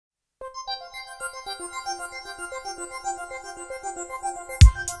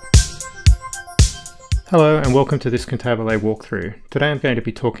Hello and welcome to this Cantabile walkthrough. Today I'm going to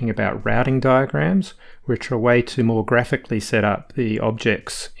be talking about routing diagrams, which are a way to more graphically set up the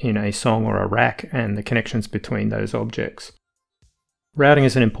objects in a song or a rack and the connections between those objects. Routing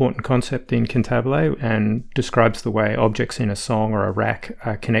is an important concept in Cantabile and describes the way objects in a song or a rack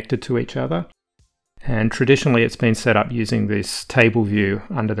are connected to each other. And traditionally it's been set up using this table view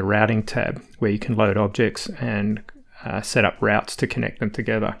under the routing tab, where you can load objects and set up routes to connect them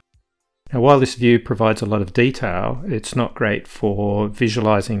together. Now, while this view provides a lot of detail, it's not great for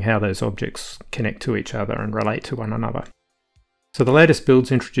visualizing how those objects connect to each other and relate to one another. So the latest builds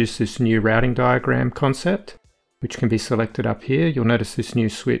introduce this new routing diagram concept, which can be selected up here. You'll notice this new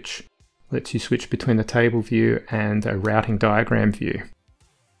switch lets you switch between the table view and a routing diagram view.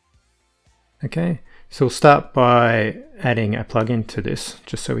 Okay, so we'll start by adding a plugin to this,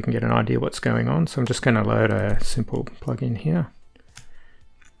 just so we can get an idea what's going on. So I'm just going to load a simple plugin here.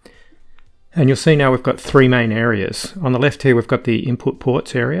 And you'll see now we've got three main areas. On the left here we've got the input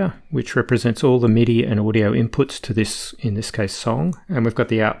ports area, which represents all the MIDI and audio inputs to this, in this case, song. And we've got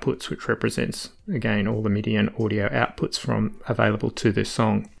the outputs, which represents, again, all the MIDI and audio outputs available to this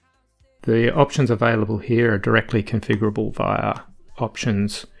song. The options available here are directly configurable via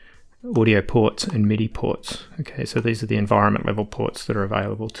options, audio ports and MIDI ports. Okay, so these are the environment level ports that are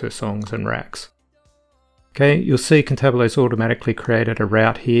available to songs and racks. Okay, you'll see Cantabile's automatically created a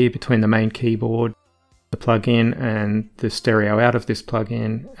route here between the main keyboard, the plugin, and the stereo out of this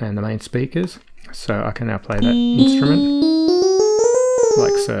plugin and the main speakers. So I can now play that instrument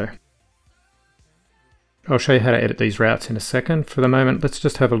like so. I'll show you how to edit these routes in a second. For the moment, let's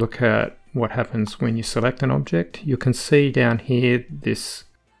just have a look at what happens when you select an object. You can see down here this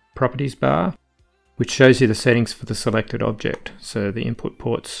properties bar, which shows you the settings for the selected object. So the input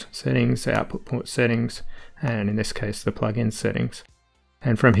ports settings, the output port settings, and in this case the plugin settings.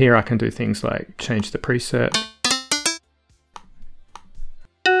 And from here I can do things like change the preset,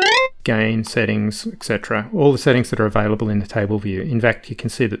 gain settings, etc. All the settings that are available in the table view. In fact, you can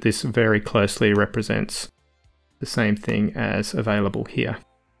see that this very closely represents the same thing as available here.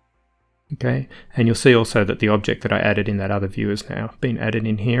 Okay, and you'll see also that the object that I added in that other view has now been added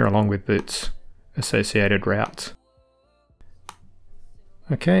in here along with its associated routes.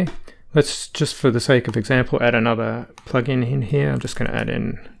 Okay, let's just, for the sake of example, add another plugin in here. I'm just going to add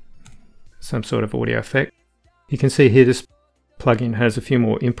in some sort of audio effect. You can see here this plugin has a few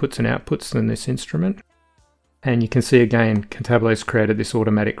more inputs and outputs than this instrument. And you can see again, Cantabile's created this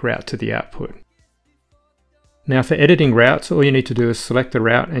automatic route to the output. Now for editing routes, all you need to do is select the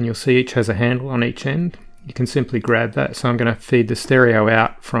route and you'll see each has a handle on each end. You can simply grab that. So I'm going to feed the stereo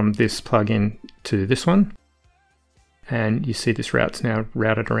out from this plugin to this one. And you see this route's now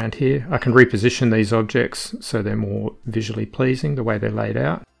routed around here. I can reposition these objects so they're more visually pleasing the way they're laid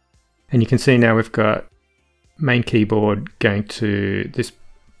out. And you can see now we've got main keyboard going to this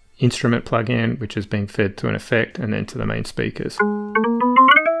instrument plugin, which is being fed to an effect, and then to the main speakers.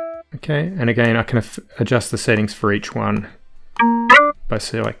 Okay, and again I can adjust the settings for each one by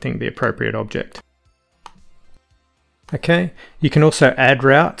selecting the appropriate object. Okay, you can also add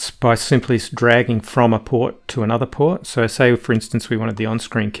routes by simply dragging from a port to another port. So say for instance we wanted the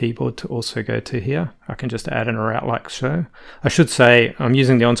on-screen keyboard to also go to here. I can just add in a route like so. I should say I'm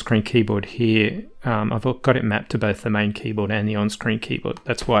using the on-screen keyboard here. I've got it mapped to both the main keyboard and the on-screen keyboard.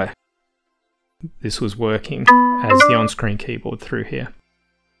 That's why this was working as the on-screen keyboard through here.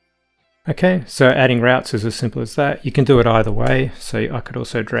 Okay, so adding routes is as simple as that. You can do it either way. So I could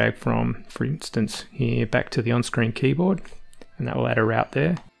also drag from, for instance, here back to the on-screen keyboard, and that will add a route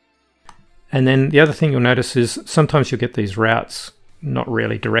there. And then the other thing you'll notice is sometimes you'll get these routes not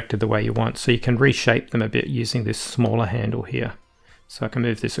really directed the way you want. So you can reshape them a bit using this smaller handle here. So I can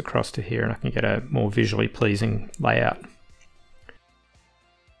move this across to here and I can get a more visually pleasing layout.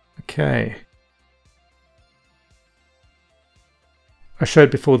 Okay. I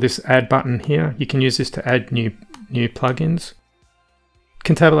showed before this add button here. You can use this to add new plugins.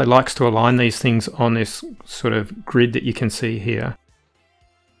 Cantabile likes to align these things on this sort of grid that you can see here.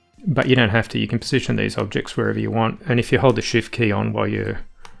 But you don't have to. You can position these objects wherever you want. And if you hold the shift key on while you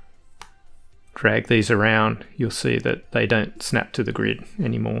drag these around, you'll see that they don't snap to the grid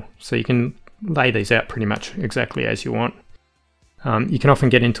anymore. So you can lay these out pretty much exactly as you want. You can often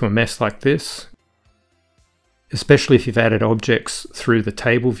get into a mess like this, especially if you've added objects through the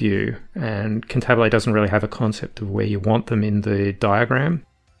table view and Cantabile doesn't really have a concept of where you want them in the diagram.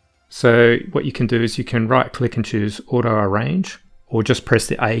 So what you can do is you can right click and choose auto arrange, or just press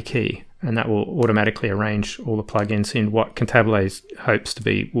the A key and that will automatically arrange all the plugins in what Cantabile hopes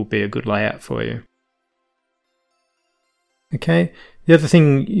will be a good layout for you. Okay, the other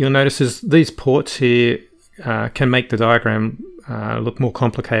thing you'll notice is these ports here can make the diagram look more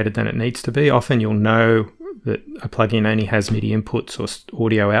complicated than it needs to be. Often you'll know that a plugin only has MIDI inputs or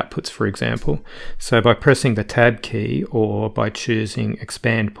audio outputs, for example. So by pressing the Tab key or by choosing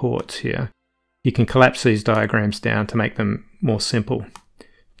Expand Ports here, you can collapse these diagrams down to make them more simple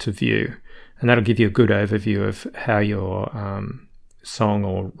to view. And that'll give you a good overview of how your song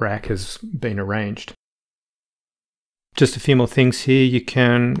or rack has been arranged. Just a few more things here. You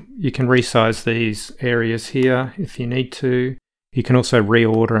can resize these areas here if you need to. You can also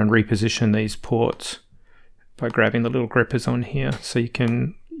reorder and reposition these ports by grabbing the little grippers on here. So you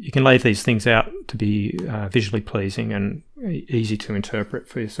can lay these things out to be visually pleasing and easy to interpret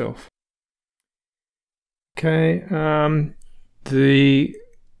for yourself. Okay, the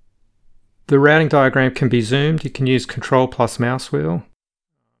routing diagram can be zoomed. You can use Control plus mouse wheel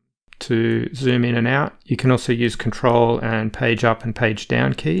to zoom in and out. You can also use Control and page up and page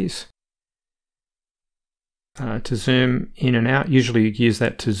down keys to zoom in and out. Usually you use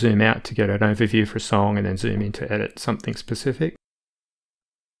that to zoom out to get an overview for a song and then zoom in to edit something specific.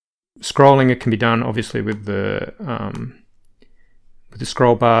 Scrolling, it can be done obviously with the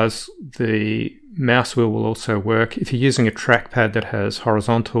scroll bars. The mouse wheel will also work. If you're using a trackpad that has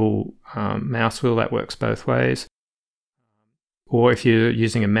horizontal mouse wheel, that works both ways. Or if you're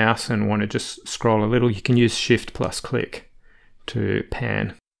using a mouse and want to just scroll a little, you can use Shift plus click to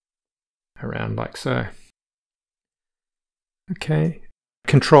pan around like so. Okay,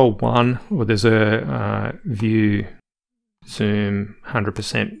 Control 1, or there's a view zoom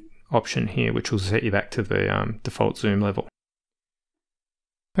 100% option here, which will set you back to the default zoom level.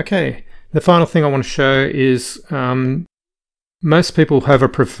 Okay, the final thing I want to show is most people have a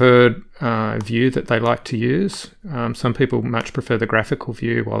preferred view that they like to use. Some people much prefer the graphical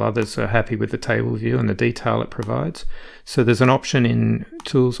view, while others are happy with the table view and the detail it provides. So there's an option in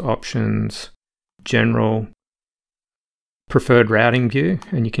Tools, Options, General, Preferred Routing View,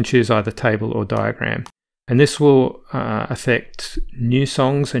 and you can choose either table or diagram. And this will affect new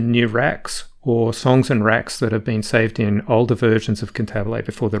songs and new racks, or songs and racks that have been saved in older versions of Cantabile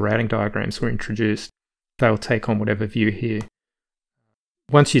before the routing diagrams were introduced. They'll take on whatever view here.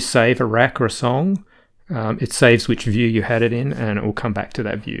 Once you save a rack or a song, it saves which view you had it in, and it will come back to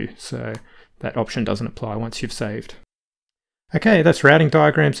that view. So that option doesn't apply once you've saved. Okay, that's routing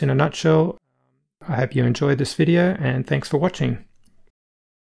diagrams in a nutshell. I hope you enjoyed this video, and thanks for watching.